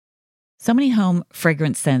So many home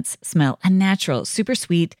fragrance scents smell unnatural, super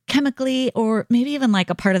sweet, chemically, or maybe even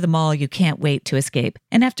like a part of the mall you can't wait to escape.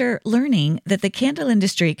 And after learning that the candle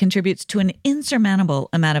industry contributes to an insurmountable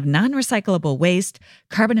amount of non-recyclable waste,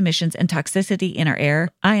 carbon emissions, and toxicity in our air,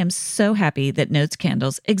 I am so happy that Notes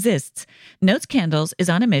Candles exists. Notes Candles is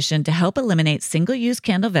on a mission to help eliminate single-use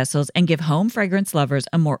candle vessels and give home fragrance lovers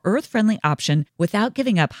a more earth-friendly option without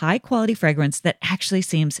giving up high-quality fragrance that actually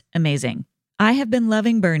seems amazing. I have been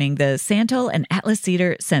loving burning the Santal and Atlas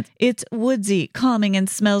Cedar scents. It's woodsy, calming, and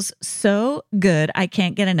smells so good. I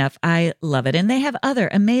can't get enough. I love it. And they have other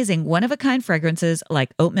amazing one-of-a-kind fragrances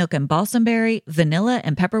like oat milk and balsamberry, vanilla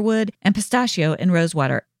and pepperwood, and pistachio and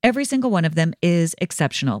rosewater. Every single one of them is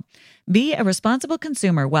exceptional. Be a responsible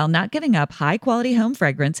consumer while not giving up high-quality home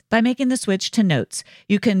fragrance by making the switch to Notes.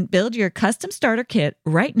 You can build your custom starter kit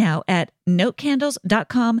right now at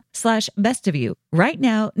notecandles.com/bestofyou. Right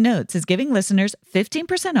now, Notes is giving listeners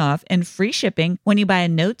 15% off and free shipping when you buy a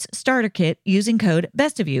Notes starter kit using code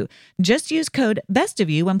BESTOFYOU. Just use code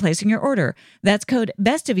BESTOFYOU when placing your order. That's code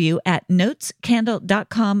BESTOFYOU at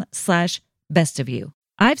notescandle.com/bestofyou.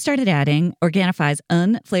 I've started adding Organifi's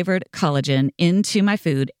unflavored collagen into my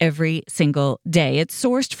food every single day. It's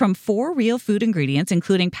sourced from 4 real food ingredients,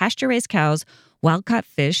 including pasture-raised cows, wild-caught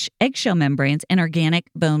fish, eggshell membranes, and organic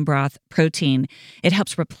bone broth protein. It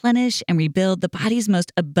helps replenish and rebuild the body's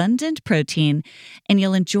most abundant protein, and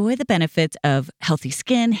you'll enjoy the benefits of healthy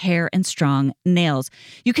skin, hair, and strong nails.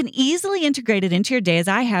 You can easily integrate it into your day, as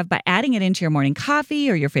I have, by adding it into your morning coffee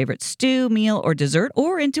or your favorite stew, meal, or dessert,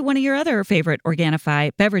 or into one of your other favorite Organifi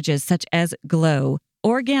beverages, such as Glow.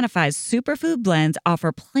 Organifi's superfood blends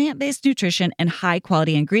offer plant-based nutrition and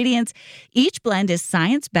high-quality ingredients. Each blend is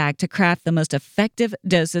science-backed to craft the most effective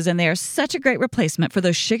doses, and they are such a great replacement for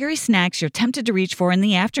those sugary snacks you're tempted to reach for in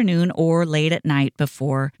the afternoon or late at night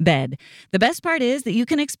before bed. The best part is that you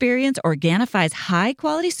can experience Organifi's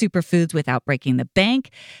high-quality superfoods without breaking the bank.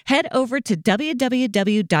 Head over to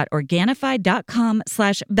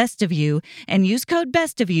www.organifi.com/bestofyou and use code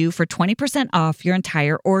BESTOFYOU for 20% off your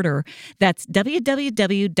entire order. That's www.organifi.com/bestofyou.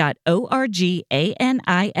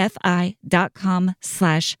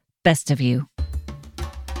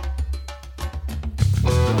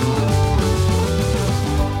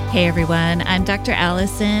 Hey everyone, I'm Dr.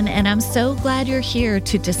 Allison, and I'm so glad you're here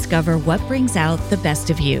to discover what brings out the best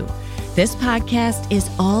of you. This podcast is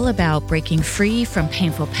all about breaking free from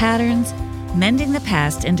painful patterns, mending the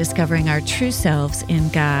past, and discovering our true selves in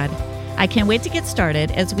God. I can't wait to get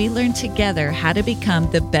started as we learn together how to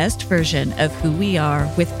become the best version of who we are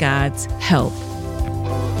with God's help.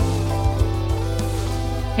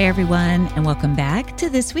 Hey everyone, and welcome back to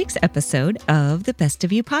this week's episode of the Best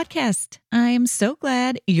of You podcast. I am so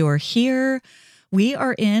glad you're here. We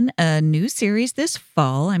are in a new series this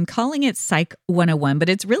fall. I'm calling it Psych 101, but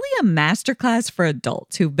it's really a masterclass for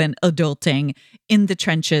adults who've been adulting in the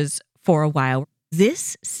trenches for a while.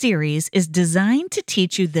 This series is designed to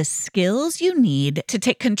teach you the skills you need to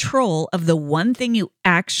take control of the one thing you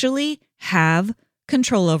actually have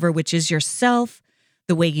control over, which is yourself,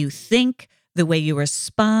 the way you think, the way you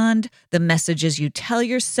respond, the messages you tell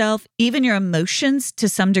yourself, even your emotions to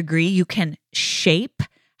some degree. You can shape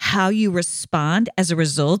how you respond as a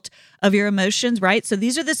result of your emotions, right? So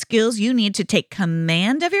these are the skills you need to take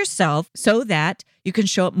command of yourself so that you can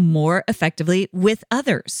show up more effectively with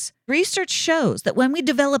others. Research shows that when we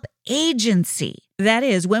develop agency, that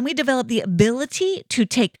is, when we develop the ability to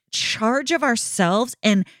take charge of ourselves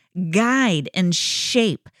and guide and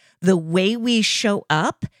shape the way we show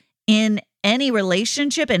up in any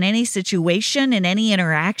relationship, in any situation, in any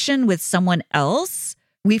interaction with someone else,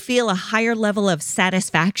 we feel a higher level of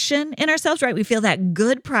satisfaction in ourselves, right? We feel that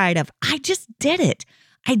good pride of, I just did it.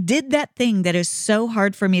 I did that thing that is so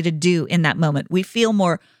hard for me to do in that moment. We feel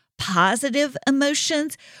more positive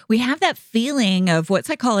emotions. We have that feeling of what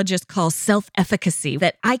psychologists call self-efficacy,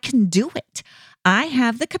 that I can do it. I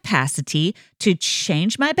have the capacity to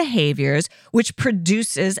change my behaviors, which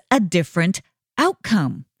produces a different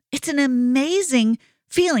outcome. It's an amazing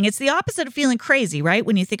feeling. It's the opposite of feeling crazy, right?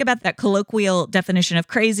 When you think about that colloquial definition of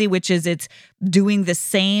crazy, which is it's doing the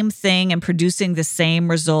same thing and producing the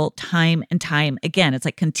same result time and time again. It's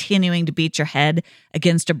like continuing to beat your head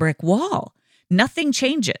against a brick wall. Nothing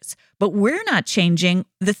changes, but we're not changing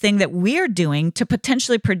the thing that we're doing to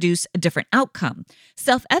potentially produce a different outcome.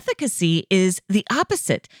 Self-efficacy is the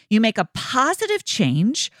opposite. You make a positive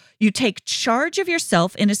change, you take charge of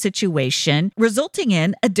yourself in a situation, resulting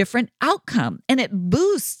in a different outcome, and it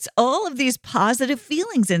boosts all of these positive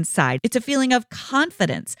feelings inside. It's a feeling of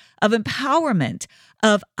confidence, of empowerment,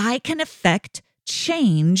 of I can affect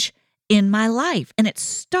change in my life, and it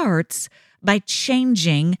starts by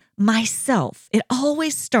changing myself. It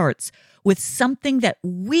always starts with something that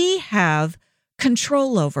we have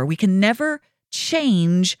control over. We can never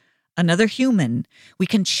change another human. We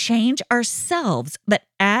can change ourselves, but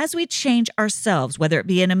as we change ourselves, whether it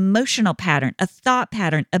be an emotional pattern, a thought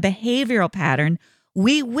pattern, a behavioral pattern,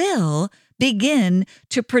 we will begin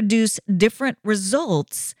to produce different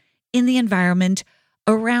results in the environment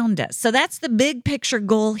around us. So that's the big picture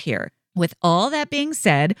goal here. With all that being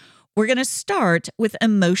said, we're going to start with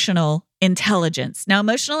emotional intelligence. Now,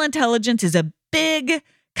 emotional intelligence is a big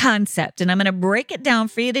concept, and I'm going to break it down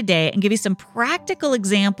for you today and give you some practical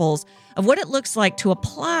examples of what it looks like to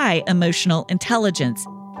apply emotional intelligence.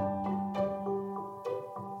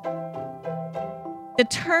 The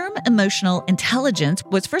term emotional intelligence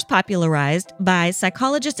was first popularized by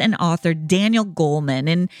psychologist and author Daniel Goleman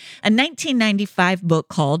in a 1995 book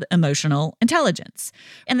called Emotional Intelligence.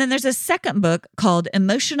 And then there's a second book called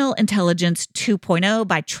Emotional Intelligence 2.0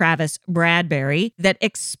 by Travis Bradberry that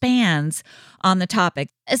expands on the topic.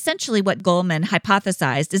 Essentially, what Goleman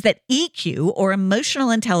hypothesized is that EQ, or emotional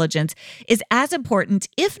intelligence, is as important,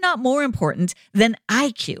 if not more important, than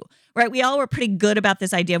IQ. Right? We all were pretty good about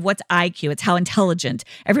this idea of what's IQ. It's how intelligent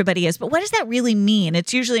everybody is. But what does that really mean?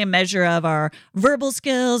 It's usually a measure of our verbal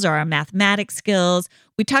skills or our mathematics skills.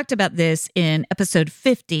 We talked about this in episode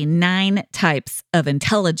 50, 9 types of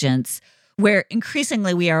intelligence, where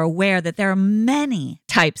increasingly we are aware that there are many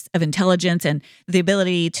types of intelligence, and the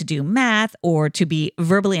ability to do math or to be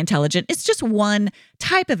verbally intelligent, it's just one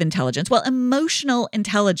type of intelligence. Well, emotional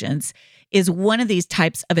intelligence is one of these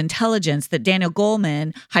types of intelligence that Daniel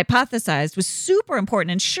Goleman hypothesized was super important.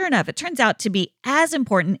 And sure enough, it turns out to be as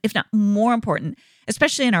important, if not more important,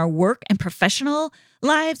 especially in our work and professional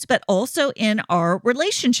lives, but also in our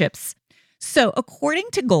relationships. So according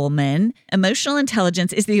to Goleman, emotional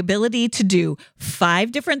intelligence is the ability to do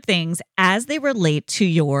 5 different things as they relate to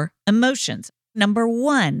your emotions. Number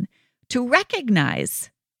 1, to recognize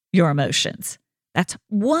your emotions. That's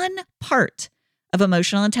one part of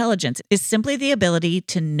emotional intelligence, is simply the ability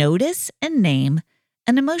to notice and name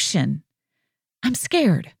an emotion. I'm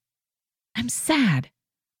scared. I'm sad.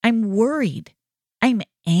 I'm worried. I'm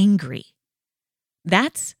angry.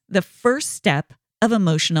 That's the first step of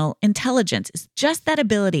emotional intelligence. It's just that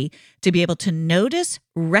ability to be able to notice,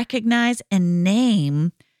 recognize, and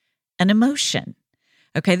name an emotion.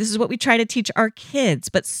 Okay, this is what we try to teach our kids,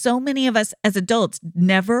 but so many of us as adults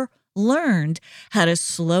never learned how to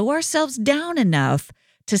slow ourselves down enough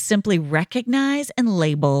to simply recognize and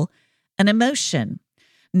label an emotion.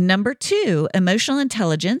 Number 2, emotional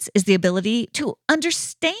intelligence is the ability to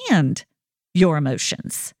understand your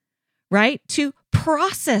emotions, right? To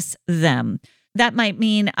process them. That might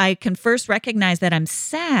mean I can first recognize that I'm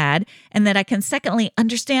sad, and that I can secondly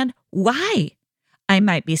understand why I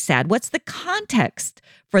might be sad. What's the context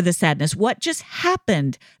for the sadness? What just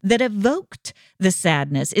happened that evoked the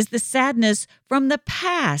sadness? Is the sadness from the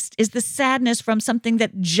past? Is the sadness from something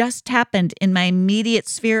that just happened in my immediate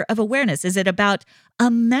sphere of awareness? Is it about a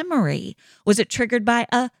memory? Was it triggered by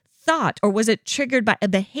a thought, or was it triggered by a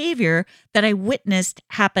behavior that I witnessed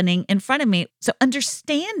happening in front of me? So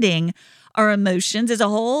understanding our emotions is a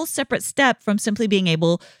whole separate step from simply being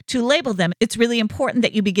able to label them. It's really important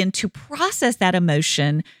that you begin to process that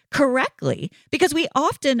emotion correctly, because we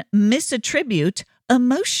often misattribute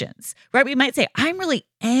emotions, right? We might say, I'm really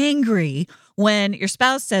angry when your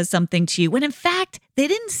spouse says something to you, when in fact, they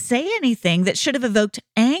didn't say anything that should have evoked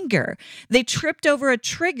anger. They tripped over a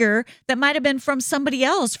trigger that might have been from somebody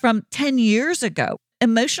else from 10 years ago.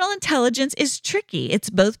 Emotional intelligence is tricky. It's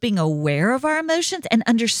both being aware of our emotions and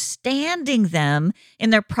understanding them in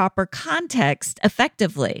their proper context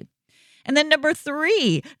effectively. And then number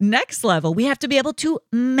 3, next level, we have to be able to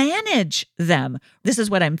manage them. This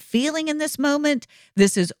is what I'm feeling in this moment.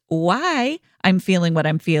 This is why I'm feeling what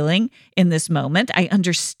I'm feeling in this moment. I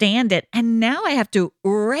understand it. And now I have to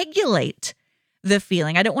regulate the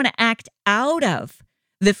feeling. I don't want to act out of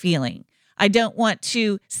the feeling. I don't want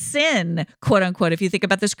to sin, quote unquote. If you think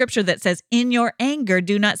about the scripture that says, in your anger,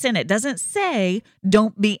 do not sin. It doesn't say,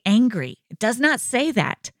 don't be angry. It does not say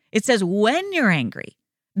that. It says, when you're angry,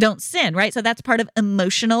 don't sin, right? So that's part of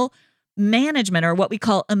emotional management, or what we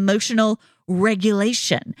call emotional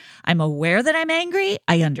regulation. I'm aware that I'm angry.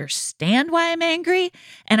 I understand why I'm angry,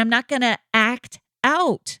 and I'm not going to act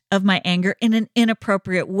out of my anger in an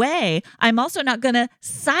inappropriate way. I'm also not going to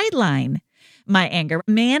sideline my anger.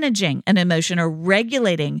 Managing an emotion or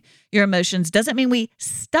regulating your emotions doesn't mean we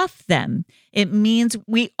stuff them. It means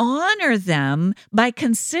we honor them by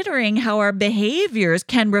considering how our behaviors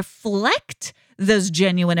can reflect those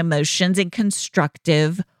genuine emotions in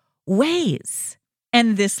constructive ways.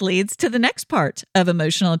 And this leads to the next part of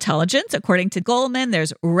emotional intelligence. According to Goleman,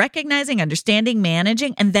 there's recognizing, understanding,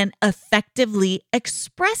 managing, and then effectively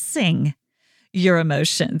expressing your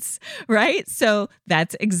emotions, right? So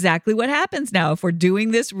that's exactly what happens now if we're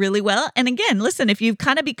doing this really well. And again, listen, if you've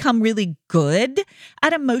kind of become really good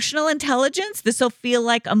at emotional intelligence, this will feel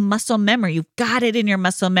like a muscle memory. You've got it in your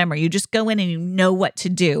muscle memory. You just go in and you know what to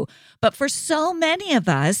do. But for so many of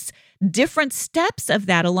us, different steps of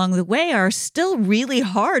that along the way are still really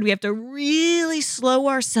hard. We have to really slow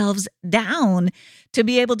ourselves down to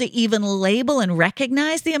be able to even label and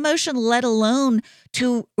recognize the emotion, let alone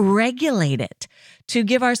to regulate it, to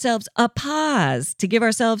give ourselves a pause, to give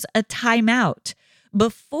ourselves a timeout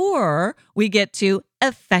before we get to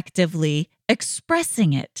effectively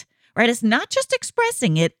expressing it, right? It's not just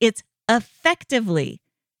expressing it, it's effectively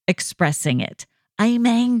expressing it. I'm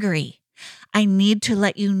angry. I need to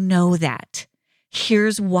let you know that.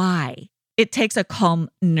 Here's why. It takes a calm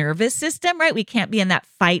nervous system, right? We can't be in that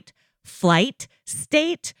fight flight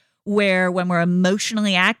state where when we're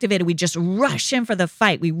emotionally activated, we just rush in for the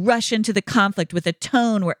fight. We rush into the conflict with a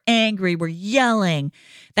tone. We're angry. We're yelling.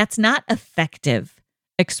 That's not effective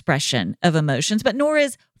expression of emotions, but nor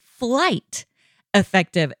is flight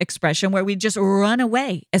effective expression, where we just run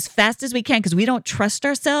away as fast as we can because we don't trust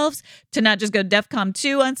ourselves to not just go DEFCON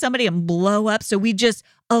 2 on somebody and blow up. So we just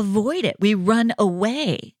avoid it. We run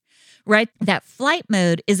away, right? That flight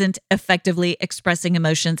mode isn't effectively expressing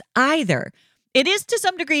emotions either. It is to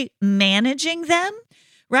some degree managing them,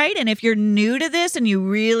 right? And if you're new to this and you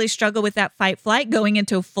really struggle with that fight flight, going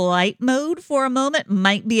into flight mode for a moment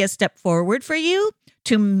might be a step forward for you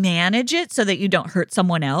to manage it so that you don't hurt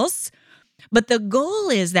someone else. But the goal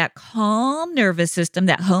is that calm nervous system,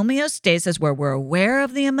 that homeostasis where we're aware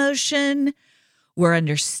of the emotion, we're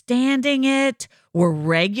understanding it, we're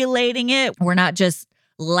regulating it. We're not just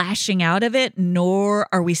lashing out of it, nor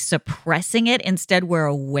are we suppressing it. Instead, we're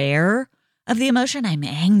aware of the emotion. I'm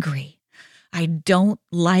angry. I don't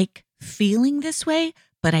like feeling this way,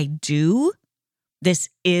 but I do. This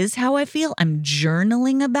is how I feel. I'm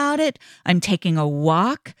journaling about it. I'm taking a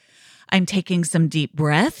walk. I'm taking some deep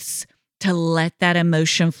breaths to let that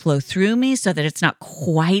emotion flow through me so that it's not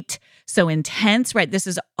quite so intense, right? This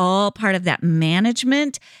is all part of that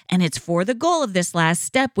management, and it's for the goal of this last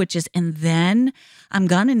step, which is, and then I'm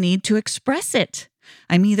going to need to express it.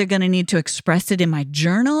 I'm either going to need to express it in my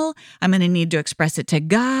journal, I'm going to need to express it to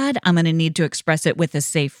God, I'm going to need to express it with a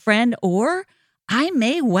safe friend, or I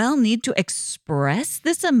may well need to express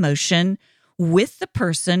this emotion with the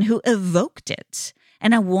person who evoked it.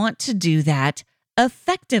 And I want to do that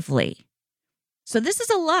effectively. So this is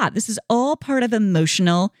a lot. This is all part of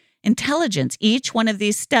emotional intelligence. Each one of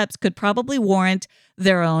these steps could probably warrant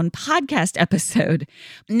their own podcast episode.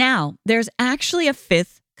 Now, there's actually a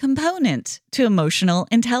fifth component to emotional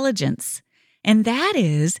intelligence, and that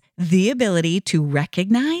is the ability to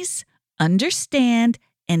recognize, understand,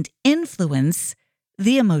 and influence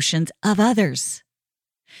the emotions of others.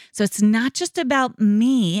 So it's not just about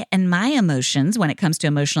me and my emotions when it comes to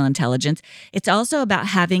emotional intelligence. It's also about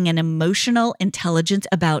having an emotional intelligence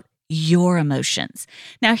about your emotions.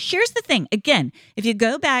 Now, here's the thing. Again, if you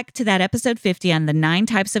go back to that episode 50 on the 9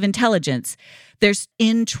 types of intelligence, there's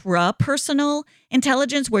intrapersonal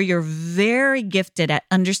intelligence where you're very gifted at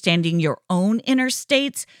understanding your own inner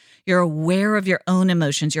states. You're aware of your own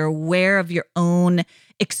emotions. You're aware of your own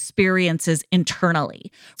experiences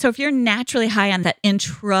internally. So if you're naturally high on that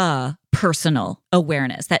intrapersonal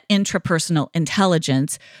awareness, that intrapersonal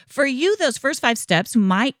intelligence, for you, those first 5 steps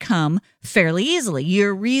might come fairly easily.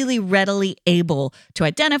 You're really readily able to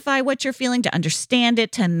identify what you're feeling, to understand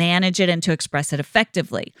it, to manage it, and to express it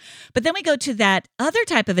effectively. But then we go to that other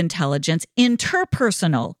type of intelligence,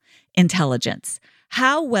 interpersonal intelligence.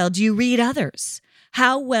 How well do you read others?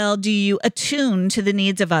 How well do you attune to the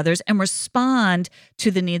needs of others and respond to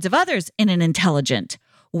the needs of others in an intelligent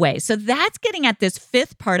way? So that's getting at this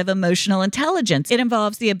 5th part of emotional intelligence. It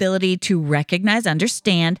involves the ability to recognize,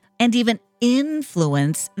 understand, and even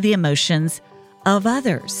influence the emotions of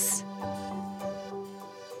others.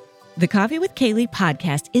 The Coffee with Kaylee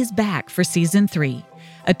podcast is back for season 3.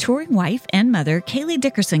 A touring wife and mother, Kaylee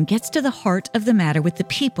Dickerson gets to the heart of the matter with the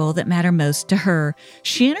people that matter most to her.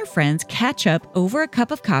 She and her friends catch up over a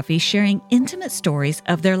cup of coffee, sharing intimate stories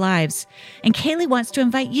of their lives. And Kaylee wants to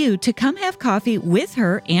invite you to come have coffee with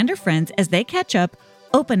her and her friends as they catch up,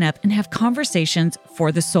 open up, and have conversations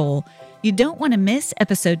for the soul. You don't want to miss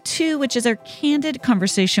episode 2, which is our candid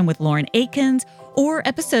conversation with Lauren Akins, or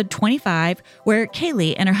episode 25, where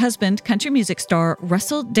Kaylee and her husband, country music star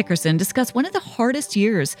Russell Dickerson, discuss one of the hardest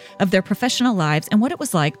years of their professional lives and what it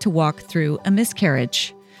was like to walk through a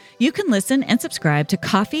miscarriage. You can listen and subscribe to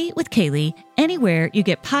Coffee with Kaylee anywhere you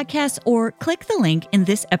get podcasts or click the link in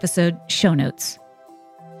this episode show notes.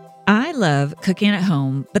 I love cooking at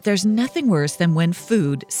home, but there's nothing worse than when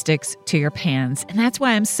food sticks to your pans. And that's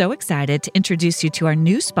why I'm so excited to introduce you to our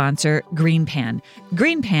new sponsor, Green Pan.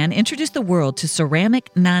 Green Pan introduced the world to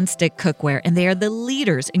ceramic nonstick cookware, and they are the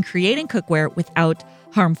leaders in creating cookware without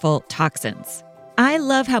harmful toxins. I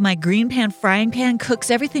love how my Green Pan frying pan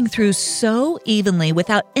cooks everything through so evenly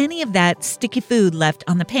without any of that sticky food left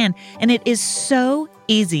on the pan, and it is so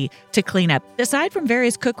easy to clean up. Aside from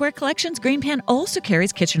various cookware collections, Green Pan also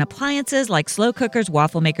carries kitchen appliances like slow cookers,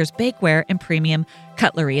 waffle makers, bakeware, and premium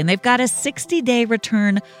cutlery. And they've got a 60-day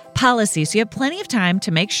return policy, so you have plenty of time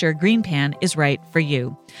to make sure Green Pan is right for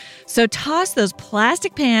you. So toss those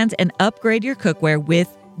plastic pans and upgrade your cookware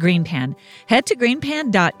with Green Pan. Head to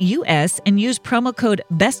greenpan.us and use promo code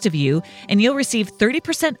BESTOFYOU, and you'll receive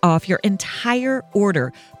 30% off your entire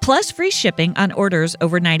order, plus free shipping on orders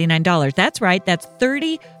over $99. That's right, that's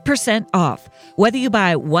 30% off. Whether you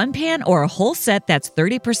buy one pan or a whole set, that's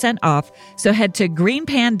 30% off. So head to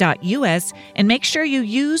greenpan.us and make sure you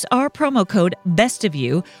use our promo code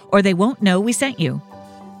BESTOFYOU, or they won't know we sent you.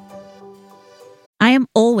 I am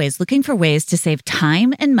always looking for ways to save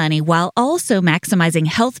time and money while also maximizing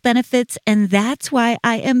health benefits, and that's why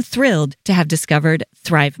I am thrilled to have discovered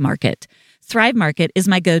Thrive Market. Thrive Market is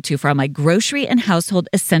my go-to for all my grocery and household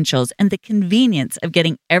essentials, and the convenience of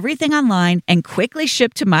getting everything online and quickly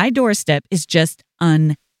shipped to my doorstep is just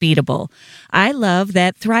unbeatable. I love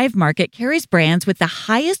that Thrive Market carries brands with the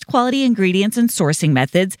highest quality ingredients and sourcing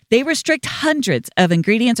methods. They restrict hundreds of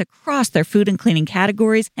ingredients across their food and cleaning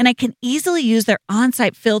categories, and I can easily use their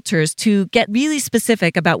on-site filters to get really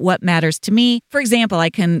specific about what matters to me. For example, I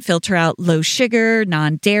can filter out low sugar,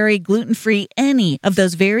 non-dairy, gluten-free, any of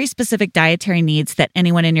those very specific dietary needs that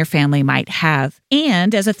anyone in your family might have.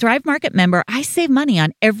 And as a Thrive Market member, I save money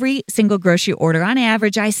on every single grocery order. On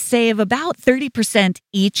average, I save about 30%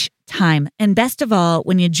 each time. And best of all,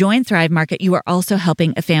 when you join Thrive Market, you are also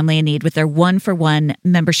helping a family in need with their 1-for-1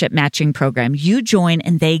 membership matching program. You join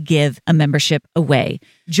and they give a membership away.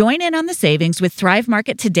 Join in on the savings with Thrive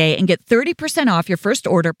Market today and get 30% off your first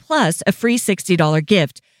order plus a free $60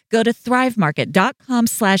 gift. Go to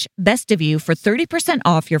thrivemarket.com/bestofyou for 30%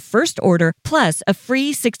 off your first order plus a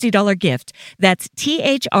free $60 gift. That's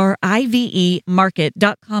THRIVE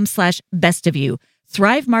market.com/bestofyou.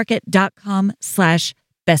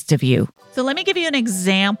 thrivemarket.com/bestofyou. So let me give you an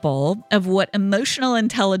example of what emotional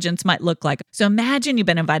intelligence might look like. So imagine you've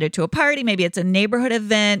been invited to a party. Maybe it's a neighborhood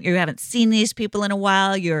event. You haven't seen these people in a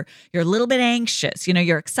while. You're a little bit anxious. You know,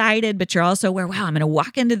 you're excited, but you're also aware, wow, I'm going to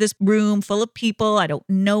walk into this room full of people. I don't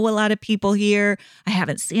know a lot of people here. I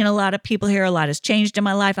haven't seen a lot of people here. A lot has changed in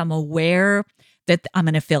my life. I'm aware that I'm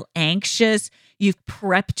going to feel anxious. You've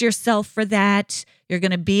prepped yourself for that. You're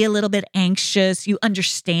going to be a little bit anxious. You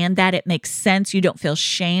understand that. It makes sense. You don't feel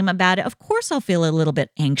shame about it. Of course, I'll feel a little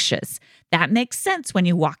bit anxious. That makes sense when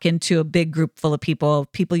you walk into a big group full of people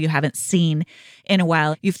you haven't seen in a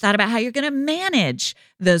while. You've thought about how you're going to manage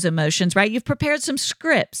those emotions, right? You've prepared some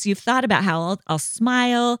scripts. You've thought about how I'll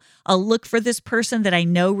smile. I'll look for this person that I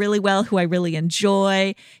know really well, who I really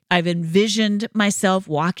enjoy. I've envisioned myself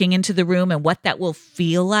walking into the room and what that will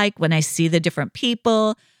feel like when I see the different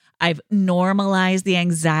people. I've normalized the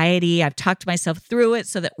anxiety. I've talked myself through it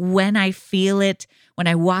so that when I feel it, when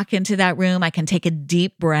I walk into that room, I can take a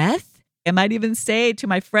deep breath. I might even say to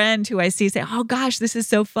my friend who I see, oh gosh, this is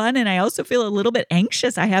so fun. And I also feel a little bit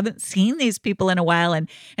anxious. I haven't seen these people in a while. And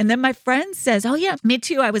then my friend says, oh yeah, me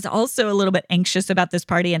too. I was also a little bit anxious about this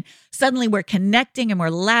party. And suddenly we're connecting and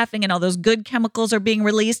we're laughing and all those good chemicals are being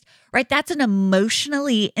released, right? That's an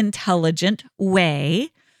emotionally intelligent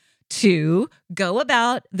way to go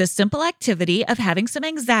about the simple activity of having some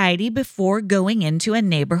anxiety before going into a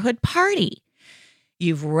neighborhood party.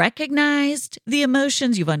 You've recognized the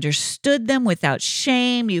emotions. You've understood them without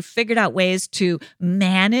shame. You've figured out ways to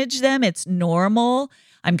manage them. It's normal.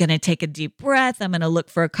 I'm going to take a deep breath. I'm going to look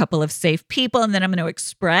for a couple of safe people, and then I'm going to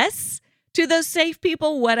express to those safe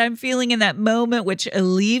people what I'm feeling in that moment, which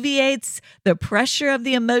alleviates the pressure of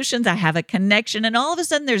the emotions. I have a connection, and all of a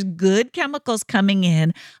sudden there's good chemicals coming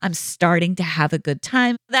in. I'm starting to have a good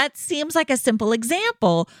time. That seems like a simple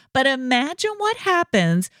example, but imagine what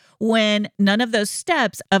happens when none of those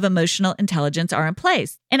steps of emotional intelligence are in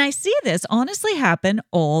place. And I see this honestly happen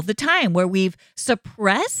all the time, where we've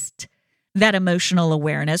suppressed that emotional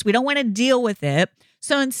awareness. We don't want to deal with it.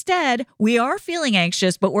 So instead, we are feeling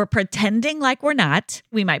anxious, but we're pretending like we're not.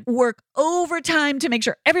 We might work overtime to make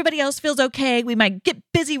sure everybody else feels okay. We might get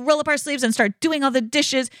busy, roll up our sleeves, and start doing all the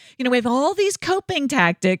dishes. We have all these coping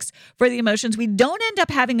tactics for the emotions. We don't end up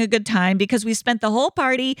having a good time because we spent the whole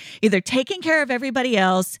party either taking care of everybody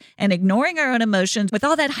else and ignoring our own emotions with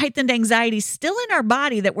all that heightened anxiety still in our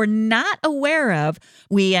body that we're not aware of.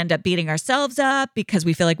 We end up beating ourselves up because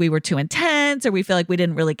we feel like we were too intense or we feel like we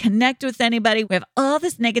didn't really connect with anybody. We have all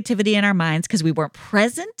this negativity in our minds because we weren't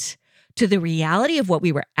present to the reality of what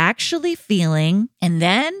we were actually feeling. And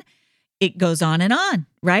then it goes on,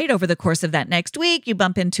 right? Over the course of that next week, you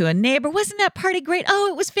bump into a neighbor. Wasn't that party great? Oh,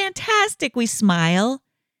 it was fantastic. We smile,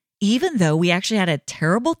 even though we actually had a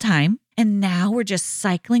terrible time. And now we're just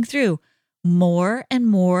cycling through more and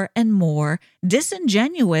more and more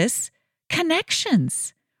disingenuous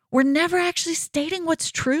connections. We're never actually stating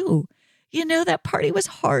what's true. That party was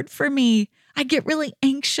hard for me. I get really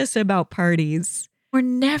anxious about parties. We're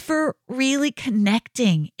never really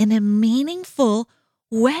connecting in a meaningful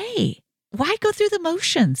way. Why go through the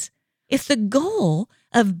motions? If the goal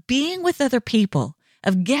of being with other people,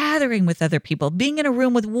 of gathering with other people, being in a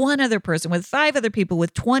room with one other person, with 5 other people,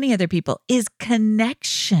 with 20 other people is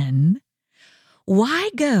connection,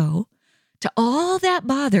 why go to all that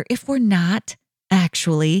bother if we're not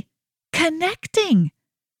actually connecting?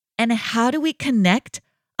 And how do we connect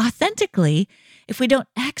authentically if we don't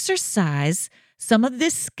exercise some of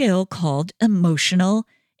this skill called emotional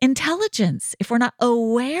intelligence? If we're not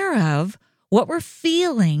aware of what we're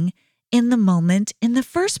feeling in the moment in the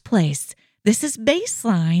first place. This is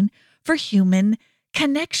baseline for human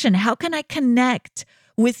connection. How can I connect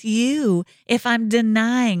with you if I'm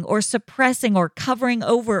denying or suppressing or covering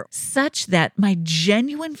over such that my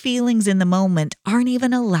genuine feelings in the moment aren't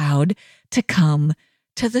even allowed to come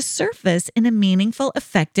to the surface in a meaningful,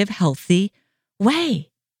 effective, healthy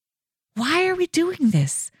way? Why are we doing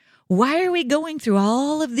this? Why are we going through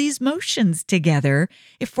all of these motions together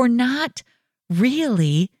if we're not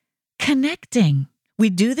really connecting? We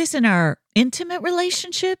do this in our intimate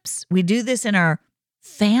relationships. We do this in our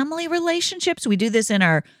family relationships. We do this in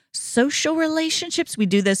our social relationships. We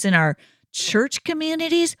do this in our church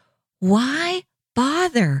communities. Why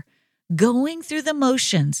bother going through the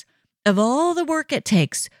motions of all the work it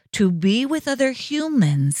takes to be with other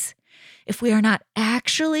humans if we are not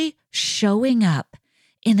actually showing up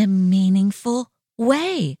in a meaningful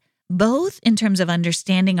way, both in terms of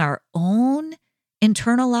understanding our own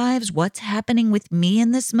internal lives, what's happening with me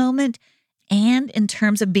in this moment, and in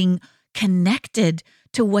terms of being connected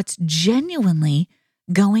to what's genuinely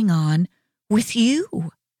going on with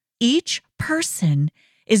you? Each person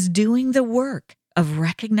is doing the work of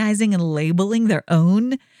recognizing and labeling their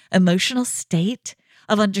own emotional state,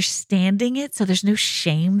 of understanding it. So there's no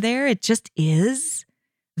shame there. It just is.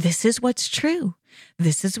 This is what's true.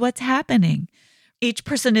 This is what's happening. Each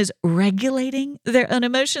person is regulating their own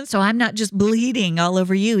emotions. So I'm not just bleeding all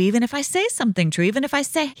over you, even if I say something true, even if I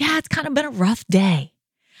say, yeah, it's kind of been a rough day.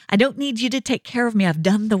 I don't need you to take care of me. I've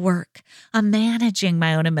done the work. I'm managing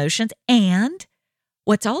my own emotions. And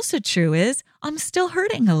what's also true is I'm still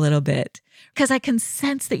hurting a little bit because I can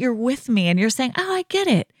sense that you're with me and you're saying, oh, I get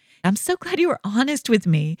it. I'm so glad you were honest with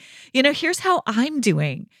me. Here's how I'm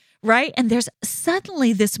doing, right? And there's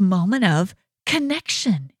suddenly this moment of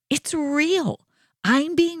connection. It's real.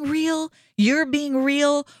 I'm being real. You're being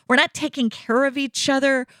real. We're not taking care of each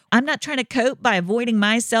other. I'm not trying to cope by avoiding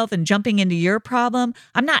myself and jumping into your problem.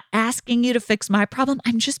 I'm not asking you to fix my problem.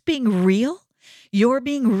 I'm just being real. You're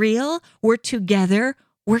being real. We're together.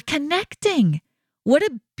 We're connecting. What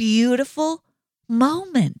a beautiful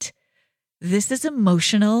moment. This is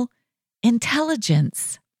emotional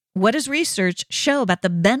intelligence. What does research show about the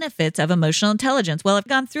benefits of emotional intelligence? Well, I've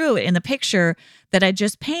gone through it in the picture that I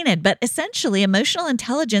just painted, but essentially emotional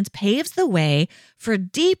intelligence paves the way for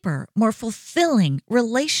deeper, more fulfilling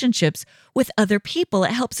relationships with other people.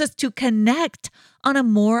 It helps us to connect on a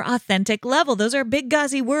more authentic level. Those are big,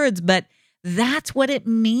 gauzy words, but that's what it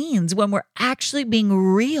means when we're actually being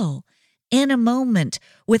real in a moment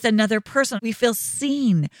with another person. We feel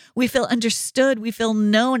seen, we feel understood, we feel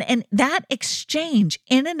known. And that exchange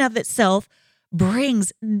in and of itself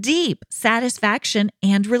brings deep satisfaction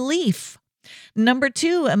and relief. Number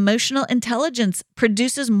 2, emotional intelligence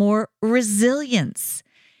produces more resilience.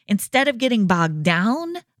 Instead of getting bogged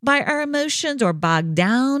down by our emotions or bogged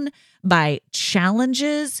down by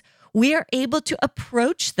challenges, we are able to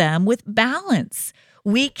approach them with balance.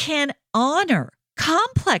 We can honor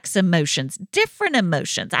complex emotions, different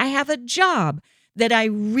emotions. I have a job that I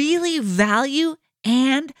really value,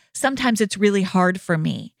 and sometimes it's really hard for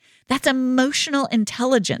me. That's emotional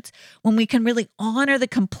intelligence. When we can really honor the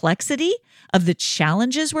complexity of the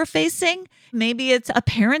challenges we're facing, maybe it's a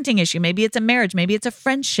parenting issue, maybe it's a marriage, maybe it's a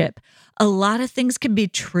friendship. A lot of things can be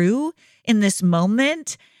true in this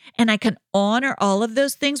moment. And I can honor all of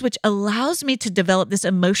those things, which allows me to develop this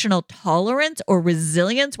emotional tolerance or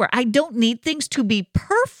resilience where I don't need things to be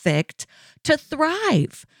perfect to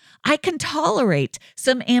thrive. I can tolerate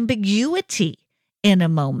some ambiguity in a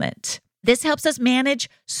moment. This helps us manage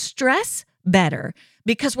stress better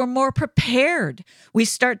because we're more prepared. We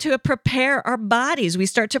start to prepare our bodies. We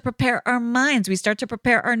start to prepare our minds. We start to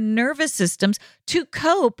prepare our nervous systems to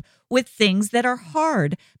cope with things that are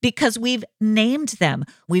hard because we've named them.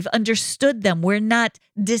 We've understood them. We're not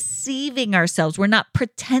deceiving ourselves. We're not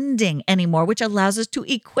pretending anymore, which allows us to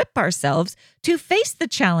equip ourselves to face the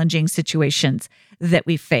challenging situations that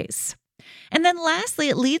we face. And then lastly,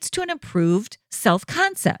 it leads to an improved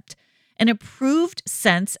self-concept, an improved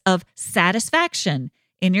sense of satisfaction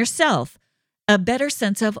in yourself, a better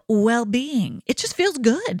sense of well-being. It just feels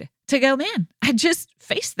good to go, man, I just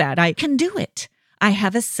faced that. I can do it. I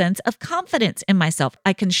have a sense of confidence in myself.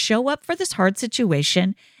 I can show up for this hard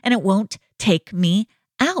situation and it won't take me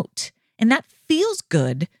out. And that feels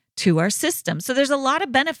good to our system. So there's a lot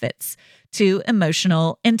of benefits to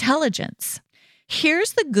emotional intelligence.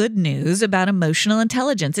 Here's the good news about emotional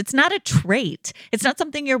intelligence. It's not a trait. It's not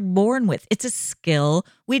something you're born with. It's a skill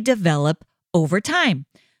we develop over time.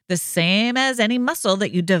 The same as any muscle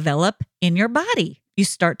that you develop in your body. You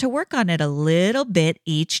start to work on it a little bit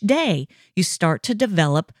each day. You start to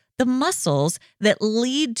develop the muscles that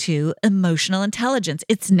lead to emotional intelligence.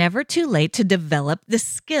 It's never too late to develop the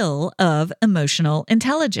skill of emotional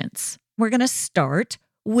intelligence. We're going to start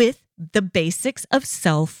with the basics of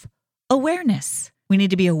self-awareness. We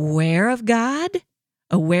need to be aware of God,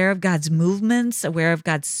 aware of God's movements, aware of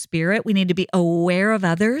God's spirit. We need to be aware of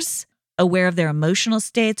others, aware of their emotional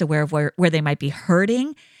states, aware of where they might be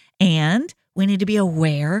hurting. And we need to be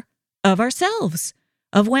aware of ourselves,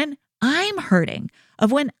 of when I'm hurting,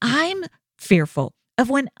 of when I'm fearful, of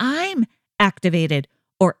when I'm activated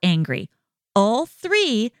or angry. All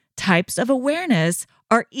three types of awareness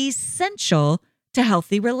are essential to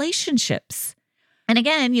healthy relationships. And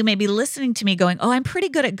again, you may be listening to me going, oh, I'm pretty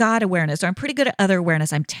good at God awareness, or I'm pretty good at other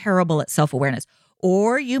awareness. I'm terrible at self-awareness.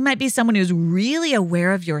 Or you might be someone who's really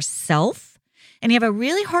aware of yourself and you have a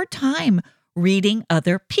really hard time reading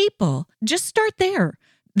other people. Just start there.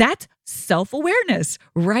 That's self-awareness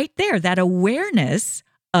right there. That awareness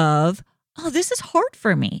of, oh, this is hard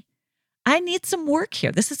for me. I need some work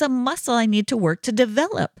here. This is a muscle I need to work to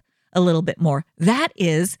develop a little bit more. That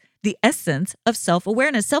is the essence of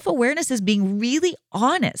self-awareness. Self-awareness is being really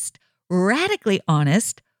honest, radically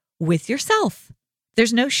honest with yourself.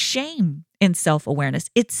 There's no shame in self-awareness.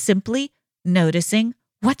 It's simply noticing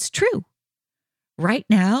what's true. Right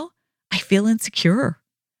now, I feel insecure.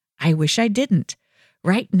 I wish I didn't.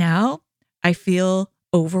 Right now, I feel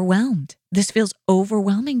overwhelmed. This feels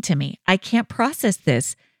overwhelming to me. I can't process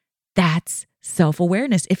this. That's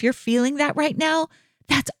self-awareness. If you're feeling that right now,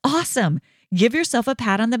 that's awesome. Give yourself a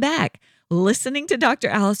pat on the back. Listening to Dr.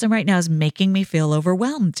 Allison right now is making me feel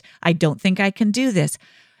overwhelmed. I don't think I can do this.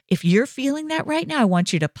 If you're feeling that right now, I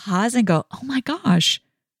want you to pause and go, oh my gosh,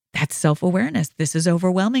 that's self-awareness. This is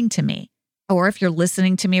overwhelming to me. Or if you're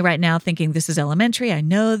listening to me right now thinking this is elementary, I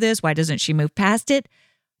know this, why doesn't she move past it?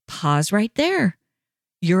 Pause right there.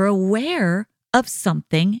 You're aware of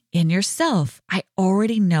something in yourself. I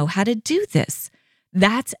already know how to do this.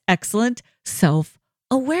 That's excellent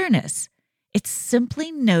self-awareness. It's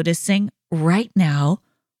simply noticing right now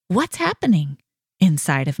what's happening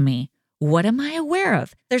inside of me. What am I aware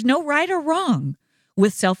of? There's no right or wrong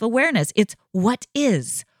with self-awareness. It's what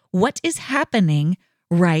is happening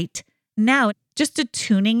right now. Just to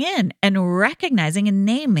tuning in and recognizing and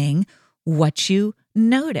naming what you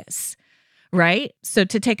notice, right? So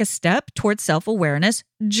to take a step towards self-awareness,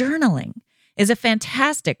 journaling is a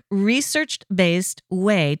fantastic research-based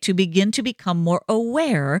way to begin to become more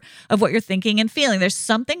aware of what you're thinking and feeling. There's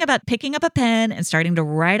something about picking up a pen and starting to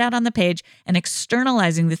write out on the page and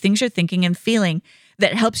externalizing the things you're thinking and feeling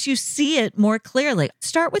that helps you see it more clearly.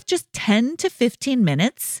 Start with just 10 to 15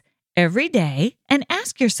 minutes every day and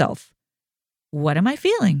ask yourself, what am I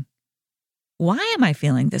feeling? Why am I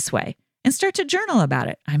feeling this way? And start to journal about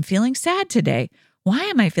it. I'm feeling sad today. Why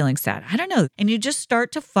am I feeling sad? I don't know. And you just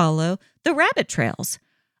start to follow the rabbit trails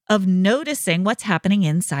of noticing what's happening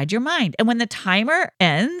inside your mind. And when the timer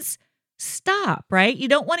ends, stop, right? You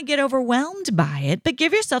don't want to get overwhelmed by it, but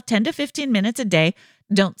give yourself 10 to 15 minutes a day.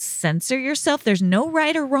 Don't censor yourself. There's no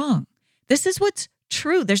right or wrong. This is what's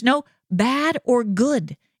true. There's no bad or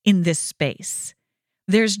good in this space.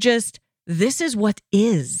 There's just, this is what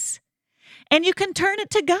is. And you can turn it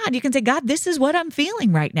to God. You can say, God, this is what I'm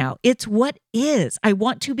feeling right now. It's what is. I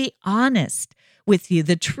want to be honest with you.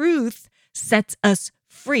 The truth sets us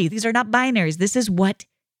free. These are not binaries. This is what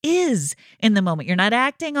is in the moment. You're not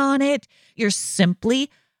acting on it. You're simply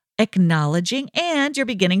acknowledging and you're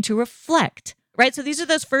beginning to reflect, right? So these are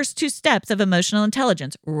those first two steps of emotional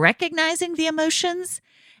intelligence, recognizing the emotions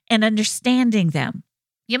and understanding them.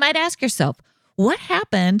 You might ask yourself, what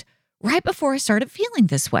happened right before I started feeling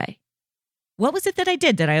this way? What was it that I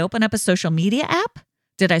did? Did I open up a social media app?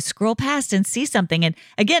 Did I scroll past and see something? And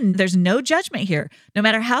again, there's no judgment here. No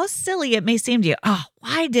matter how silly it may seem to you, oh,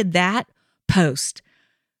 why did that post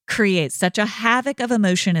create such a havoc of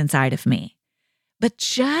emotion inside of me? But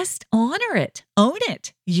just honor it, own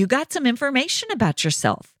it. You got some information about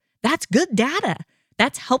yourself. That's good data.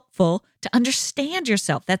 That's helpful to understand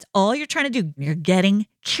yourself. That's all you're trying to do. You're getting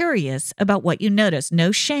curious about what you notice.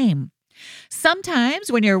 No shame.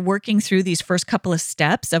 Sometimes when you're working through these first couple of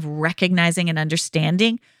steps of recognizing and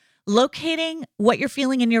understanding, locating what you're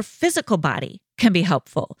feeling in your physical body can be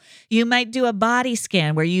helpful. You might do a body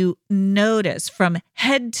scan where you notice from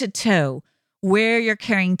head to toe where you're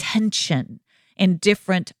carrying tension in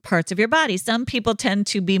different parts of your body. Some people tend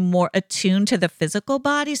to be more attuned to the physical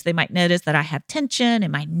body, so they might notice that I have tension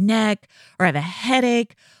in my neck or I have a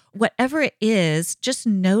headache. Whatever it is, just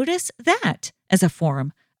notice that as a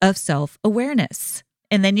form of self-awareness.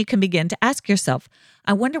 And then you can begin to ask yourself,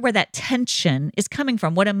 I wonder where that tension is coming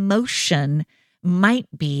from. What emotion might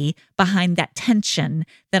be behind that tension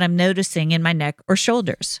that I'm noticing in my neck or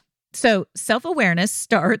shoulders? So self-awareness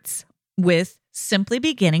starts with simply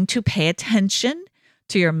beginning to pay attention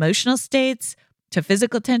to your emotional states, to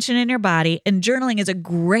physical tension in your body. And journaling is a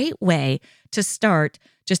great way to start,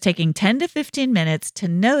 just taking 10 to 15 minutes to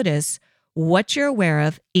notice what you're aware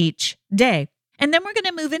of each day. And then we're going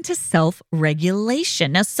to move into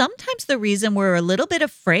self-regulation. Now, sometimes the reason we're a little bit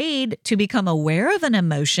afraid to become aware of an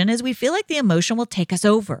emotion is we feel like the emotion will take us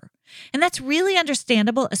over. And that's really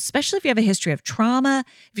understandable, especially if you have a history of trauma,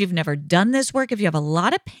 if you've never done this work, if you have a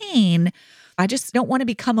lot of pain. I just don't want to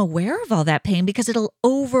become aware of all that pain because it'll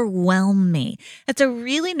overwhelm me. That's a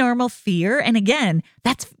really normal fear. And again,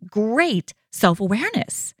 that's great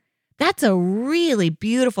self-awareness. That's a really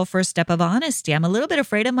beautiful first step of honesty. I'm a little bit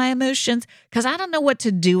afraid of my emotions because I don't know what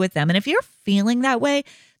to do with them. And if you're feeling that way,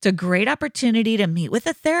 it's a great opportunity to meet with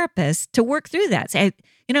a therapist to work through that. Say,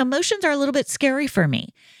 emotions are a little bit scary for me.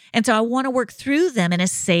 And so I want to work through them in a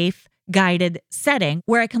safe, guided setting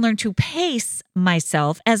where I can learn to pace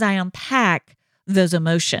myself as I unpack those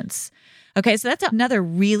emotions. Okay, so that's another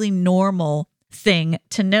really normal thing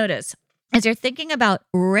to notice. As you're thinking about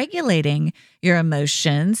regulating your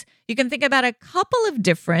emotions, you can think about a couple of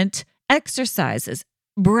different exercises.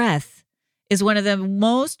 Breath is one of the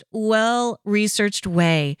most well-researched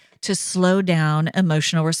way to slow down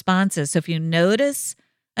emotional responses. So if you notice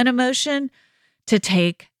an emotion, to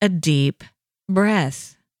take a deep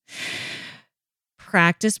breath.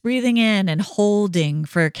 Practice breathing in and holding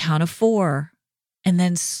for a count of 4. And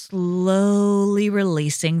then slowly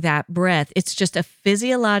releasing that breath. It's just a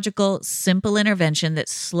physiological, simple intervention that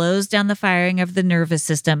slows down the firing of the nervous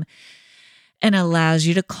system and allows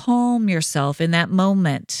you to calm yourself in that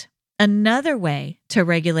moment. Another way to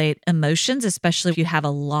regulate emotions, especially if you have a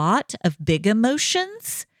lot of big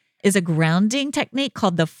emotions, is a grounding technique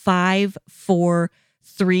called the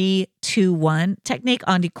 5-4-3-2-1 technique.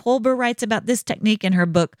 Andi Kolber writes about this technique in her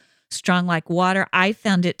book, Strong Like Water. I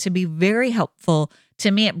found it to be very helpful to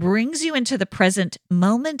me. It brings you into the present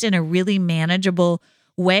moment in a really manageable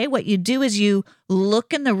way. What you do is you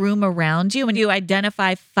look in the room around you and you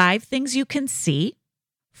identify 5 things you can see,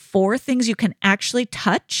 4 things you can actually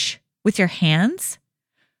touch with your hands,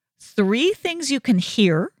 3 things you can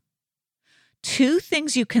hear, 2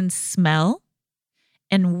 things you can smell,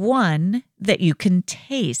 and 1 that you can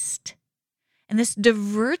taste. And this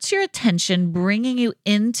diverts your attention, bringing you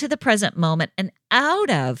into the present moment and out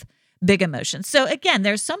of big emotions. So again,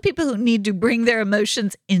 there's some people who need to bring their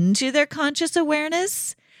emotions into their conscious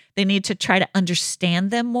awareness. They need to try to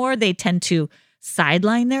understand them more. They tend to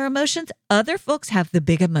sideline their emotions. Other folks have the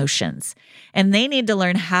big emotions, and they need to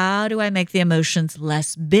learn, how do I make the emotions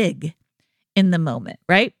less big in the moment,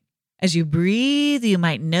 right? As you breathe, you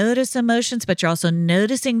might notice emotions, but you're also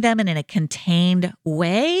noticing them in a contained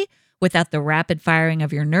way, without the rapid firing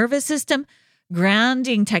of your nervous system.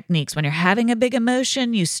 Grounding techniques. When you're having a big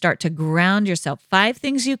emotion, you start to ground yourself. 5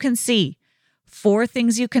 things you can see, 4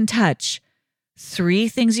 things you can touch, 3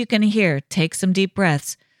 things you can hear. Take some deep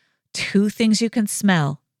breaths. 2 things you can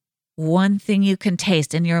smell, 1 thing you can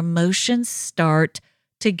taste. And your emotions start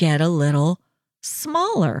to get a little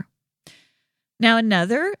smaller. Now,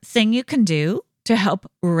 another thing you can do to help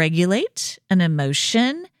regulate an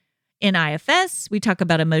emotion in IFS, we talk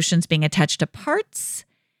about emotions being attached to parts.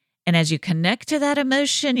 And as you connect to that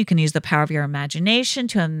emotion, you can use the power of your imagination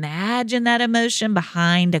to imagine that emotion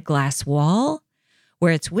behind a glass wall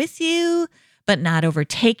where it's with you, but not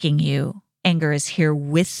overtaking you. Anger is here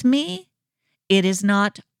with me. It is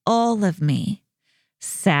not all of me.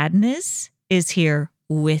 Sadness is here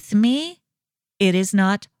with me. It is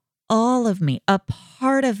not all of me. A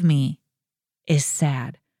part of me is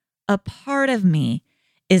sad. A part of me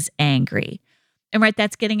is angry. And right,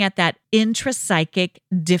 that's getting at that intrapsychic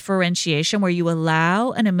differentiation where you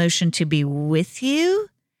allow an emotion to be with you,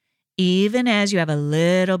 even as you have a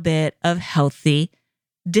little bit of healthy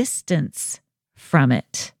distance from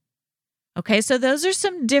it. Okay, so those are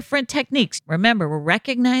some different techniques. Remember, we're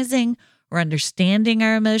recognizing, we're understanding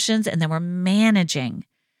our emotions, and then we're managing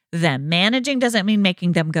them. Managing doesn't mean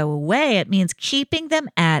making them go away. It means keeping them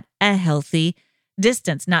at a healthy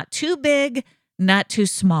distance, not too big, not too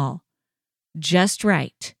small, just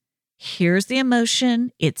right. Here's the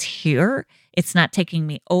emotion. It's here. It's not taking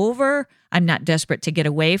me over. I'm not desperate to get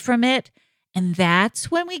away from it. And that's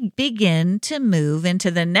when we begin to move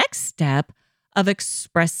into the next step of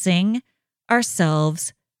expressing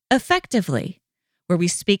ourselves effectively, where we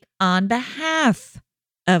speak on behalf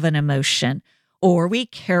of an emotion, or we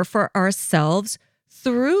care for ourselves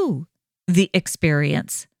through the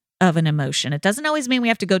experience of an emotion. It doesn't always mean we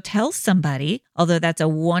have to go tell somebody, although that's a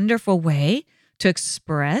wonderful way to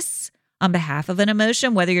express on behalf of an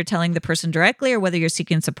emotion, whether you're telling the person directly or whether you're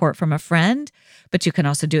seeking support from a friend. But you can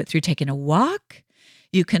also do it through taking a walk.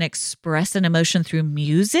 You can express an emotion through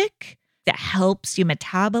music that helps you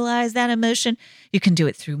metabolize that emotion. You can do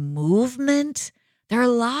it through movement. There are a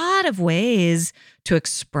lot of ways to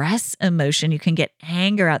express emotion. You can get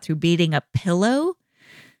anger out through beating a pillow.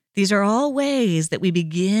 These are all ways that we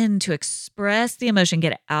begin to express the emotion,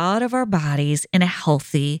 get it out of our bodies in a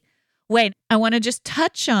healthy way. I want to just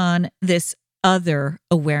touch on this other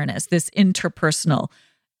awareness, this interpersonal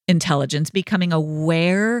intelligence, becoming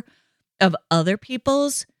aware of other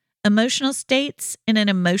people's emotional states in an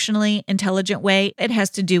emotionally intelligent way. It has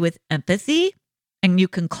to do with empathy, and you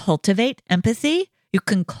can cultivate empathy. You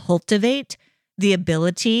can cultivate the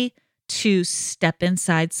ability to step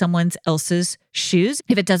inside someone else's shoes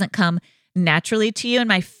if it doesn't come naturally to you. And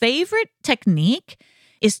my favorite technique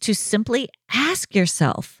is to simply ask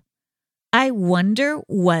yourself, I wonder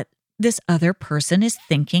what this other person is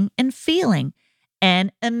thinking and feeling.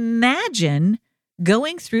 And imagine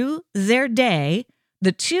going through their day,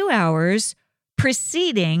 the 2 hours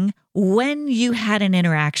preceding when you had an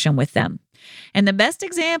interaction with them. And the best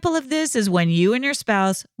example of this is when you and your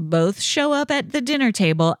spouse both show up at the dinner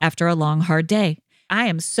table after a long, hard day. I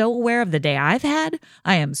am so aware of the day I've had.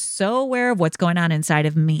 I am so aware of what's going on inside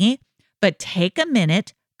of me. But take a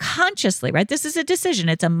minute consciously, right? This is a decision.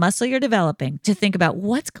 It's a muscle you're developing to think about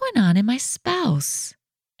what's going on in my spouse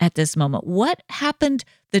at this moment. What happened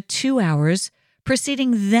the 2 hours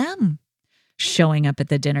preceding them showing up at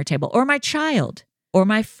the dinner table, or my child or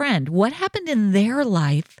my friend? What happened in their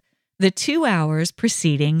life the 2 hours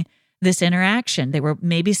preceding this interaction? They were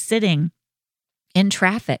maybe sitting in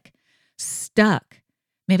traffic, stuck.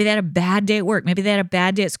 Maybe they had a bad day at work. Maybe they had a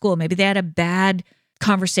bad day at school. Maybe they had a bad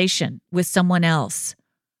conversation with someone else.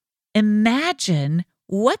 Imagine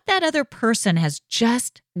what that other person has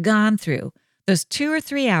just gone through those 2 or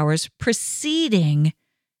 3 hours preceding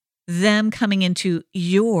them coming into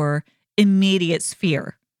your immediate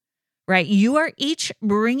sphere, right? You are each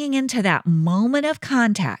bringing into that moment of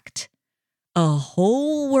contact a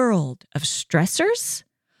whole world of stressors,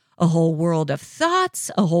 a whole world of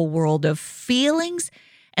thoughts, a whole world of feelings.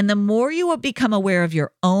 And the more you will become aware of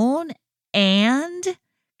your own and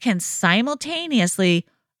can simultaneously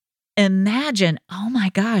imagine, oh my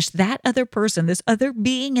gosh, that other person, this other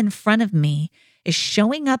being in front of me is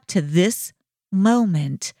showing up to this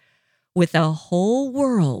moment with a whole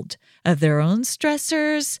world of their own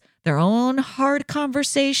stressors, their own hard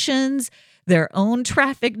conversations, their own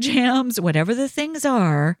traffic jams, whatever the things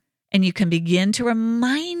are. And you can begin to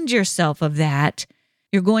remind yourself of that.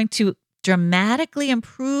 You're going to dramatically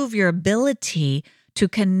improve your ability to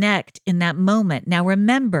connect in that moment. Now,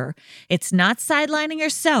 remember, it's not sidelining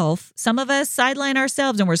yourself. Some of us sideline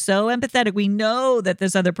ourselves and we're so empathetic. We know that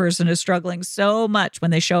this other person is struggling so much when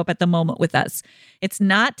they show up at the moment with us. It's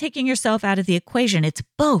not taking yourself out of the equation. It's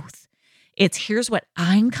both. It's here's what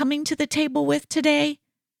I'm coming to the table with today.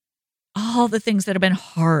 All the things that have been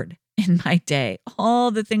hard in my day,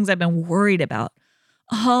 all the things I've been worried about,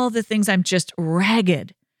 all the things I'm just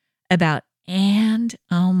ragged about And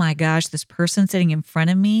oh my gosh, this person sitting in front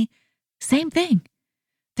of me, same thing.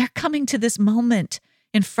 They're coming to this moment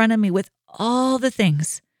in front of me with all the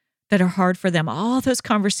things that are hard for them, all those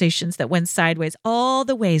conversations that went sideways, all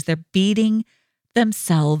the ways they're beating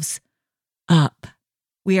themselves up.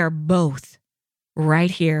 We are both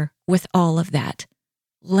right here with all of that.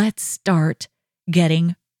 Let's start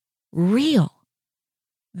getting real.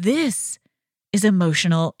 This is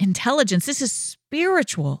emotional intelligence. This is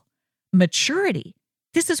spiritual maturity.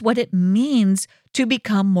 This is what it means to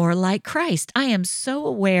become more like Christ. I am so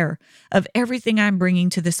aware of everything I'm bringing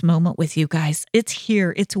to this moment with you guys. It's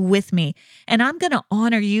here. It's with me. And I'm going to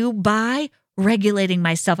honor you by regulating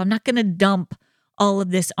myself. I'm not going to dump all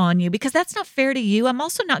of this on you because that's not fair to you. I'm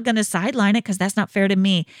also not going to sideline it because that's not fair to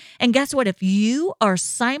me. And guess what? If you are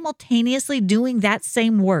simultaneously doing that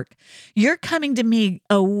same work, you're coming to me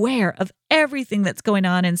aware of everything that's going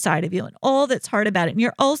on inside of you and all that's hard about it. And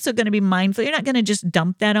you're also going to be mindful. You're not going to just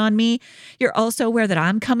dump that on me. You're also aware that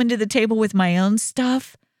I'm coming to the table with my own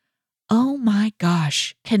stuff. Oh my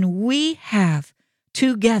gosh, can we have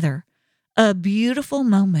together a beautiful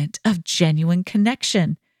moment of genuine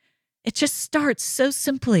connection? It just starts so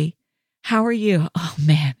simply. How are you? Oh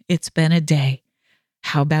man, it's been a day.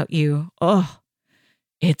 How about you? Oh,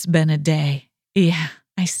 it's been a day. Yeah,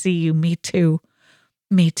 I see you. Me too.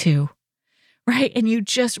 Me too. Right? And you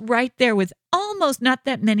just right there with almost not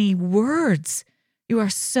that many words. You are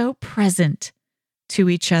so present to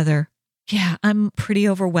each other. Yeah, I'm pretty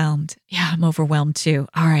overwhelmed. Yeah, I'm overwhelmed too.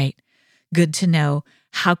 All right. Good to know.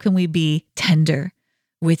 How can we be tender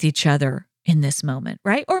with each other in this moment,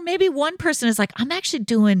 right? Or maybe one person is like, I'm actually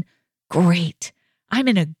doing great. I'm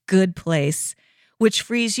in a good place, which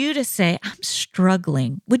frees you to say, I'm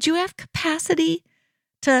struggling. Would you have capacity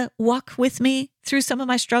to walk with me through some of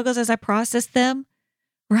my struggles as I process them,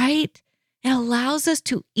 right? It allows us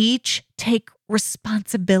to each take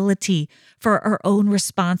responsibility for our own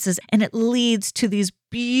responses, and it leads to these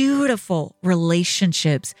beautiful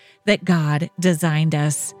relationships that God designed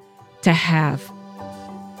us to have.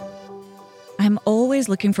 I'm always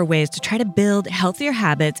looking for ways to try to build healthier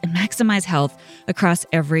habits and maximize health across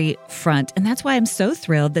every front. And that's why I'm so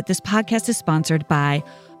thrilled that this podcast is sponsored by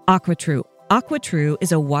AquaTrue. AquaTrue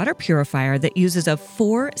is a water purifier that uses a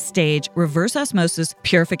 4-stage reverse osmosis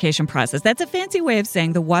purification process. That's a fancy way of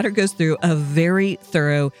saying the water goes through a very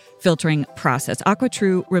thorough filtering process.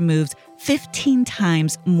 AquaTrue removes 15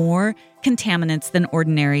 times more contaminants than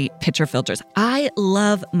ordinary pitcher filters. I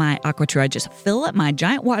love my AquaTrue. I just fill up my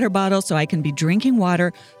giant water bottle so I can be drinking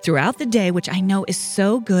water throughout the day, which I know is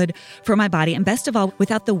so good for my body. And best of all,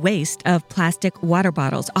 without the waste of plastic water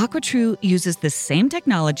bottles. AquaTrue uses the same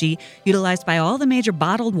technology utilized by all the major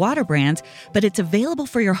bottled water brands, but it's available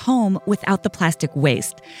for your home without the plastic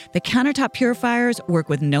waste. The countertop purifiers work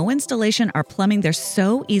with no installation or plumbing. They're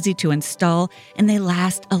so easy to install and they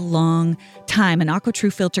last a long time. An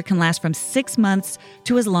AquaTrue filter can last from 6 months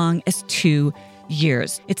to as long as 2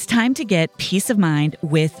 years. It's time to get peace of mind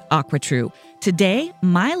with AquaTrue. Today,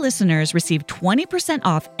 my listeners receive 20%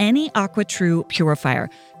 off any AquaTrue purifier.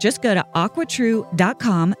 Just go to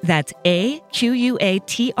aquatrue.com, that's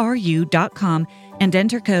AQUATRU.com, and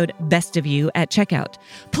enter code BESTOFYOU at checkout.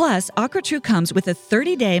 Plus, AquaTrue comes with a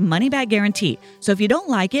 30-day money-back guarantee. So if you don't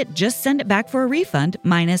like it, just send it back for a refund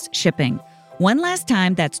minus shipping. One last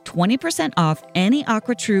time, that's 20% off any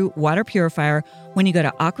AquaTrue water purifier when you go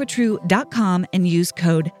to aquatrue.com and use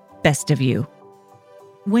code BESTOFYOU.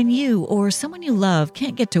 When you or someone you love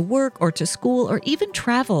can't get to work or to school or even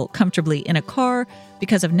travel comfortably in a car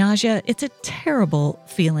because of nausea, it's a terrible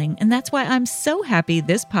feeling. And that's why I'm so happy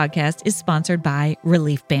this podcast is sponsored by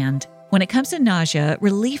Relief Band. When it comes to nausea,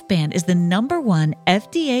 Relief Band is the #1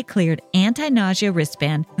 FDA-cleared anti-nausea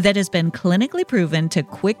wristband that has been clinically proven to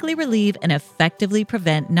quickly relieve and effectively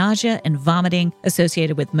prevent nausea and vomiting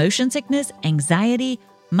associated with motion sickness, anxiety,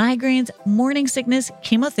 migraines, morning sickness,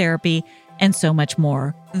 chemotherapy, and so much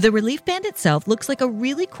more. The Relief Band itself looks like a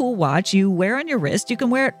really cool watch you wear on your wrist. You can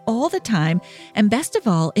wear it all the time. And best of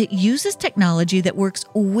all, it uses technology that works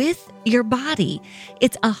with your body.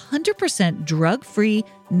 It's 100% drug-free,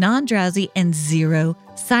 non-drowsy, and 0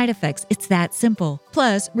 side effects. It's that simple.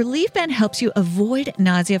 Plus, Relief Band helps you avoid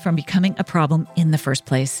nausea from becoming a problem in the first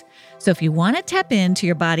place. So if you want to tap into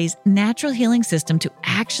your body's natural healing system to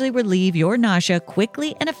actually relieve your nausea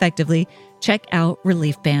quickly and effectively, check out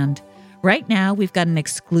Relief Band. Right now, we've got an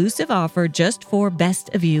exclusive offer just for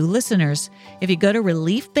Best of You listeners. If you go to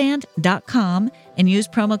reliefband.com and use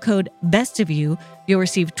promo code BESTOFYOU, you'll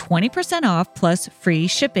receive 20% off plus free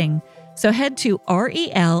shipping. So head to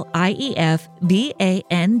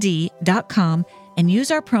reliefband.com and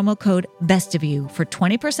use our promo code BESTOFYOU for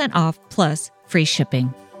 20% off plus free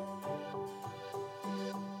shipping.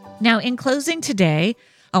 Now, in closing today,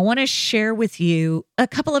 I want to share with you a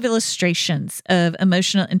couple of illustrations of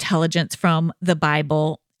emotional intelligence from the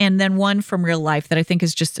Bible, and then one from real life that I think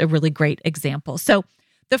is just a really great example. So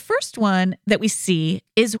the first one that we see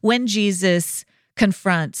is when Jesus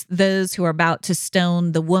confronts those who are about to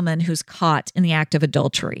stone the woman who's caught in the act of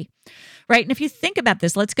adultery, right? And if you think about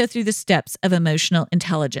this, let's go through the steps of emotional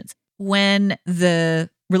intelligence. When the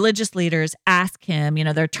religious leaders ask him,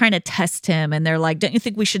 they're trying to test him, and they're like, don't you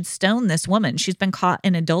think we should stone this woman? She's been caught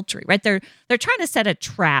in adultery, right? They're trying to set a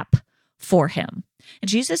trap for him. And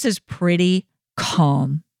Jesus is pretty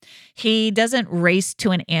calm. He doesn't race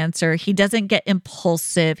to an answer. He doesn't get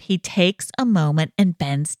impulsive. He takes a moment and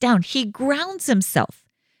bends down. He grounds himself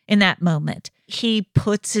in that moment. He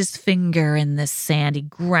puts his finger in the sand. He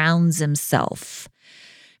grounds himself.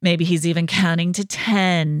 Maybe he's even counting to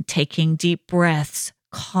 10, taking deep breaths,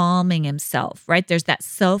 calming himself, right? There's that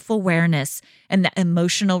self-awareness and that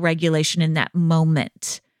emotional regulation in that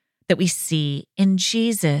moment that we see in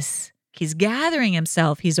Jesus. He's gathering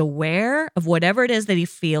himself. He's aware of whatever it is that he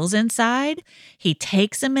feels inside. He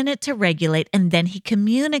takes a minute to regulate, and then he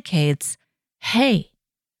communicates, hey,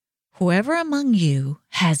 whoever among you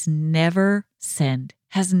has never sinned,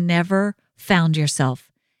 has never found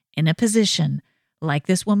yourself in a position like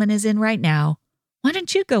this woman is in right now, why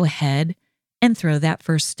don't you go ahead and throw that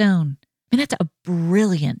first stone? And that's a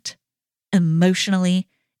brilliant, emotionally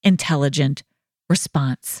intelligent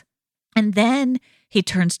response. And then he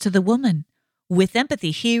turns to the woman with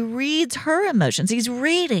empathy. He reads her emotions. He's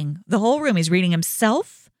reading the whole room. He's reading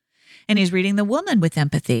himself, and he's reading the woman with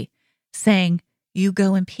empathy, saying, you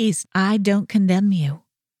go in peace. I don't condemn you.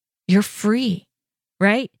 You're free,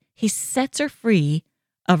 right? He sets her free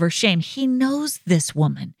of her shame. He knows this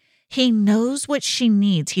woman. He knows what she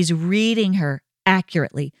needs. He's reading her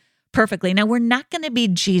accurately, perfectly. Now, we're not going to be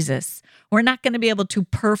Jesus. We're not going to be able to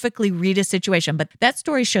perfectly read a situation, but that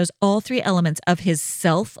story shows all three elements of his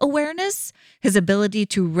self-awareness, his ability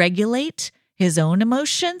to regulate his own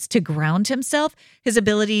emotions, to ground himself, his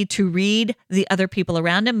ability to read the other people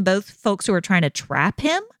around him, both folks who are trying to trap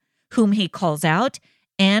him, whom he calls out,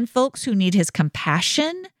 and folks who need his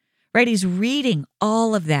compassion, right? He's reading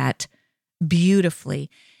all of that beautifully.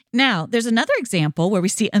 Now, there's another example where we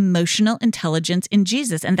see emotional intelligence in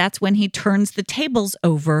Jesus, and that's when he turns the tables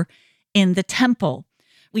over in the temple.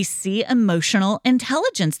 We see emotional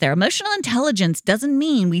intelligence there. Emotional intelligence doesn't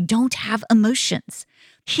mean we don't have emotions.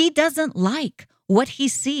 He doesn't like what he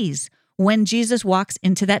sees when Jesus walks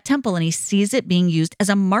into that temple, and he sees it being used as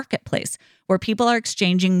a marketplace where people are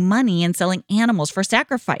exchanging money and selling animals for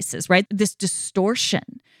sacrifices, right? This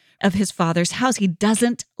distortion of his Father's house. He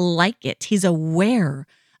doesn't like it. He's aware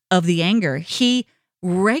of the anger. He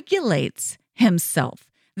regulates himself.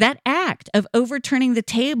 That act of overturning the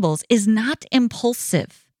tables is not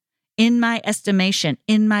impulsive in my estimation,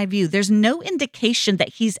 in my view. There's no indication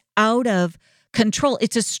that he's out of control.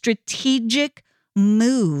 It's a strategic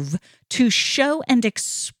move to show and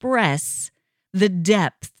express the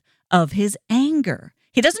depth of his anger.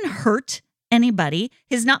 He doesn't hurt anybody.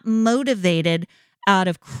 He's not motivated out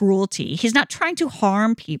of cruelty. He's not trying to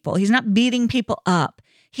harm people. He's not beating people up.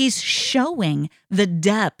 He's showing the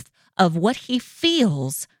depth of what he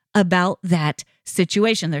feels about that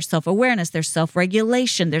situation. There's self-awareness, there's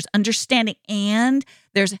self-regulation, there's understanding, and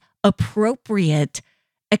there's appropriate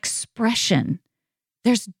expression.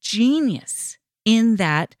 There's genius in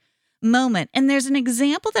that moment. And there's an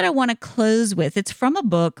example that I want to close with. It's from a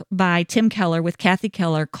book by Tim Keller with Kathy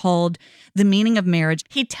Keller called The Meaning of Marriage.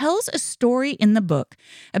 He tells a story in the book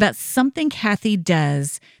about something Kathy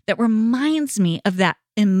does that reminds me of that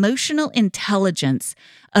emotional intelligence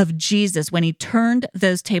of Jesus when he turned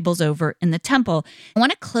those tables over in the temple. I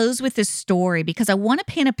want to close with this story because I want to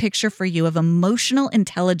paint a picture for you of emotional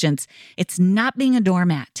intelligence. It's not being a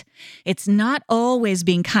doormat. It's not always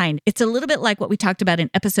being kind. It's a little bit like what we talked about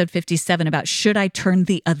in episode 57 about should I turn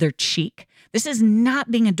the other cheek? This is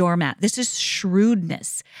not being a doormat. This is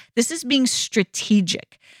shrewdness. This is being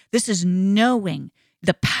strategic. This is knowing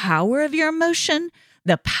the power of your emotion,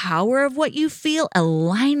 the power of what you feel,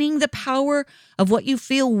 aligning the power of what you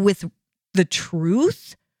feel with the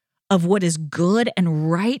truth of what is good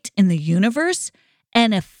and right in the universe,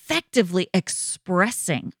 and effectively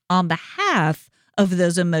expressing on behalf of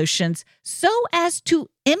those emotions so as to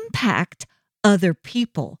impact other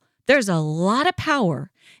people. There's a lot of power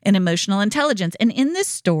in emotional intelligence. And in this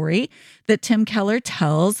story that Tim Keller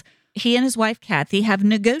tells, he and his wife, Kathy, have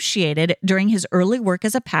negotiated during his early work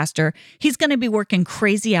as a pastor. He's going to be working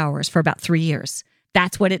crazy hours for about 3 years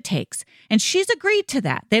That's what it takes. And she's agreed to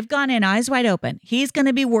that. They've gone in eyes wide open. He's going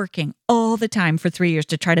to be working all the time for 3 years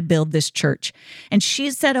to try to build this church. And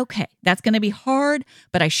she's said, okay, that's going to be hard,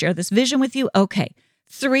 but I share this vision with you. Okay,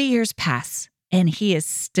 3 years pass, and he is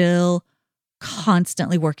still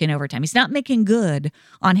constantly working overtime. He's not making good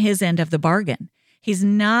on his end of the bargain. He's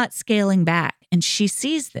not scaling back. And she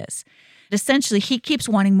sees this. Essentially, he keeps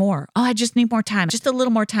wanting more. Oh, I just need more time, just a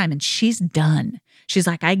little more time. And she's done. She's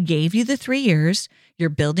like, I gave you the 3 years. You're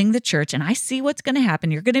building the church, and I see what's going to happen.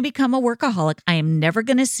 You're going to become a workaholic. I am never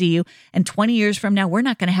going to see you. And 20 years from now, we're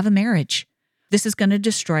not going to have a marriage. This is going to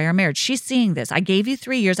destroy our marriage. She's seeing this. I gave you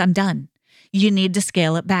 3 years. I'm done. You need to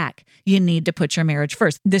scale it back. You need to put your marriage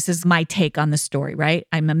first. This is my take on the story, right?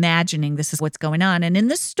 I'm imagining this is what's going on. And in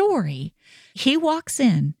the story, he walks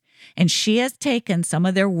in, and she has taken some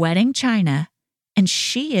of their wedding china, and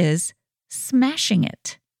she is smashing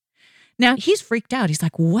it. Now, he's freaked out. He's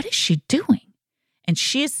like, what is she doing? And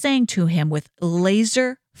she is saying to him with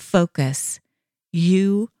laser focus,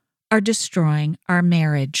 you are destroying our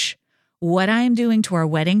marriage. What I am doing to our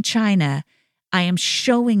wedding china, I am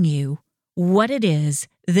showing you what it is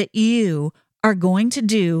that you are going to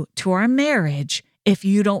do to our marriage if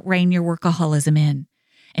you don't rein your workaholism in.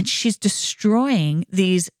 And she's destroying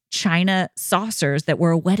these china saucers that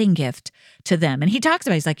were a wedding gift to them. And he talks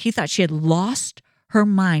about, he's like, he thought she had lost her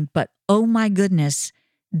mind, but oh my goodness,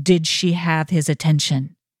 did she have his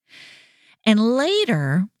attention? And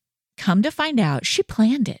later, come to find out, she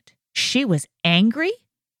planned it. She was angry.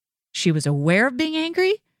 She was aware of being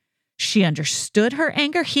angry. She understood her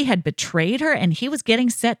anger. He had betrayed her, and he was getting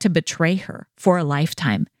set to betray her for a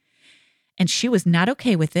lifetime. And she was not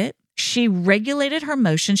okay with it. She regulated her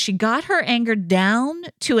emotions. She got her anger down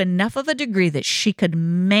to enough of a degree that she could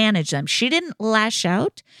manage them. She didn't lash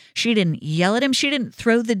out. She didn't yell at him. She didn't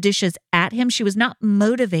throw the dishes at him. She was not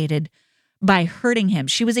motivated by hurting him.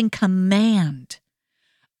 She was in command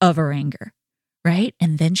of her anger, right?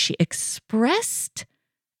 And then she expressed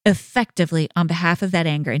effectively on behalf of that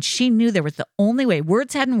anger. And she knew there was the only way,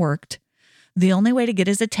 words hadn't worked. The only way to get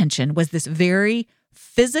his attention was this very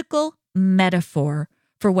physical metaphor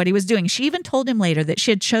for what he was doing. She even told him later that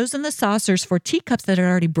she had chosen the saucers for teacups that had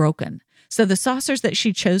already broken. So the saucers that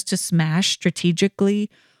she chose to smash strategically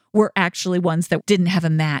were actually ones that didn't have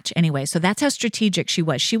a match anyway. So that's how strategic she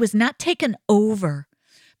was. She was not taken over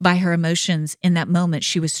by her emotions in that moment.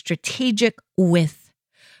 She was strategic with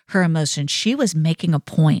her emotions. She was making a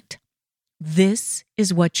point. This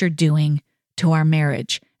is what you're doing to our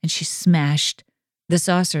marriage. And she smashed the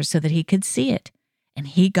saucers so that he could see it. And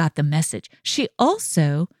he got the message. She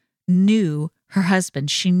also knew her husband.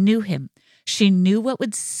 She knew him. She knew what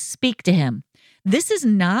would speak to him. This is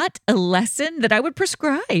not a lesson that I would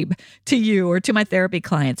prescribe to you or to my therapy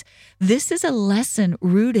clients. This is a lesson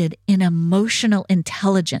rooted in emotional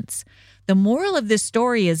intelligence. The moral of this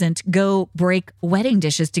story isn't go break wedding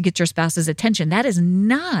dishes to get your spouse's attention. That is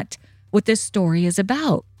not what this story is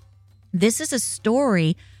about. This is a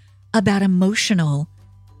story about emotional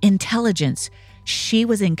intelligence. She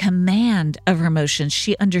was in command of her emotions.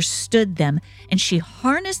 She understood them, and she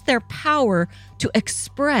harnessed their power to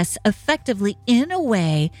express effectively in a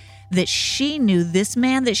way that she knew this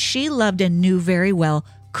man that she loved and knew very well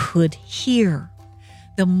could hear.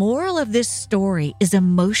 The moral of this story is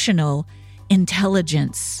emotional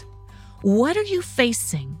intelligence. What are you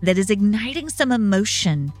facing that is igniting some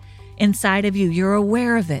emotion inside of you? You're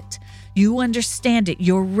aware of it. You understand it.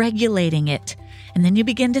 You're regulating it. And then you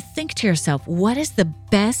begin to think to yourself, what is the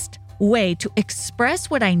best way to express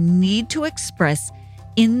what I need to express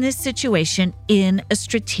in this situation in a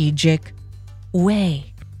strategic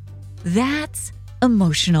way? That's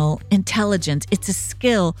emotional intelligence. It's a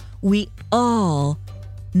skill we all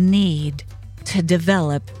need to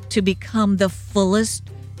develop to become the fullest,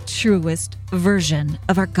 truest version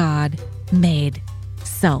of our God-made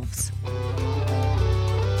selves.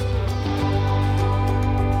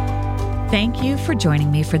 Thank you for joining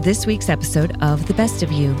me for this week's episode of The Best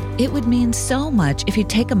of You. It would mean so much if you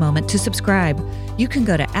take a moment to subscribe. You can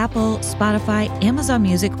go to Apple, Spotify, Amazon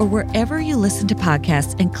Music, or wherever you listen to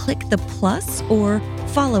podcasts and click the plus or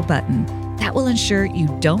follow button. That will ensure you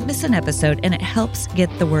don't miss an episode, and it helps get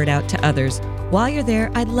the word out to others. While you're there,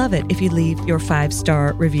 I'd love it if you leave your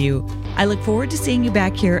 5-star review. I look forward to seeing you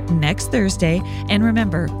back here next Thursday. And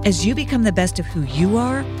remember, as you become the best of who you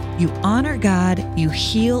are, you honor God, you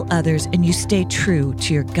heal others, and you stay true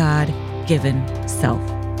to your God-given self.